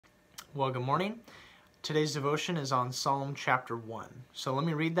Well, good morning. Today's devotion is on Psalm chapter 1. So let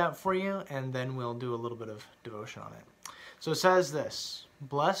me read that for you, and then we'll do a little bit of devotion on it. So it says this: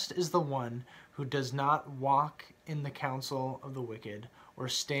 "Blessed is the one who does not walk in the counsel of the wicked, or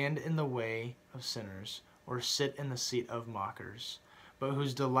stand in the way of sinners, or sit in the seat of mockers, but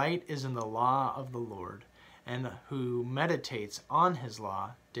whose delight is in the law of the Lord, and who meditates on his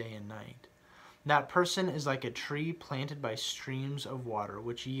law day and night. That person is like a tree planted by streams of water,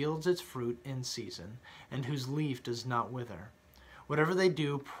 which yields its fruit in season, and whose leaf does not wither. Whatever they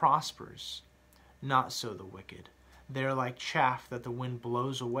do prospers. Not so the wicked. They are like chaff that the wind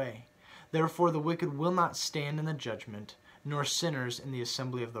blows away. Therefore the wicked will not stand in the judgment, nor sinners in the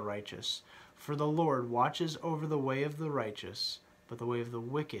assembly of the righteous. For the Lord watches over the way of the righteous, but the way of the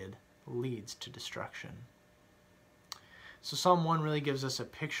wicked leads to destruction." So Psalm 1 really gives us a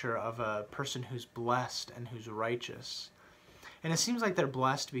picture of a person who's blessed and who's righteous. And it seems like they're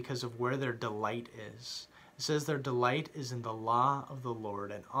blessed because of where their delight is. It says their delight is in the law of the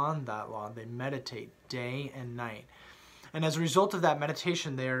Lord, and on that law they meditate day and night. And as a result of that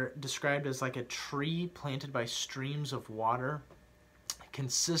meditation, they're described as like a tree planted by streams of water,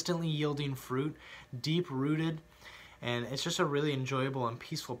 consistently yielding fruit, deep-rooted. And it's just a really enjoyable and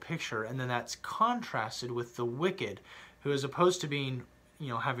peaceful picture. And then that's contrasted with the wicked, who, as opposed to being,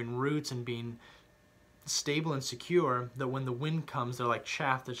 having roots and being stable and secure, that when the wind comes, they're like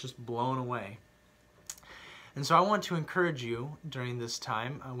chaff that's just blown away. And so I want to encourage you during this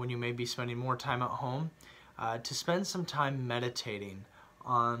time, when you may be spending more time at home, to spend some time meditating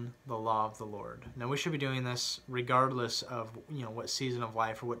on the law of the Lord. Now, we should be doing this regardless of what season of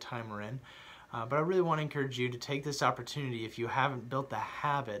life or what time we're in. But I really want to encourage you to take this opportunity, if you haven't built the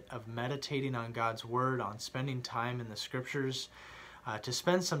habit of meditating on God's Word, on spending time in the Scriptures, to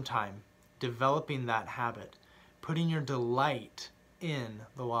spend some time developing that habit, putting your delight in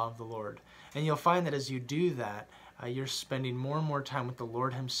the law of the Lord. And you'll find that as you do that, you're spending more and more time with the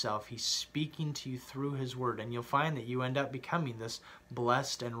Lord Himself. He's speaking to you through His Word, and you'll find that you end up becoming this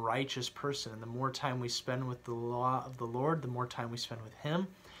blessed and righteous person. And the more time we spend with the law of the Lord, the more time we spend with Him,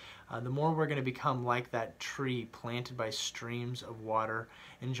 the more we're going to become like that tree planted by streams of water,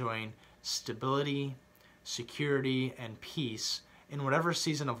 enjoying stability, security, and peace in whatever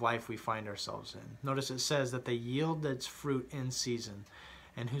season of life we find ourselves in. Notice it says that they yield its fruit in season,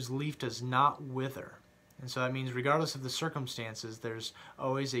 and whose leaf does not wither. And so that means regardless of the circumstances, there's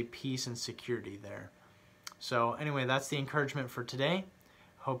always a peace and security there. So anyway, that's the encouragement for today.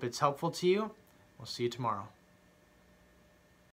 Hope it's helpful to you. We'll see you tomorrow.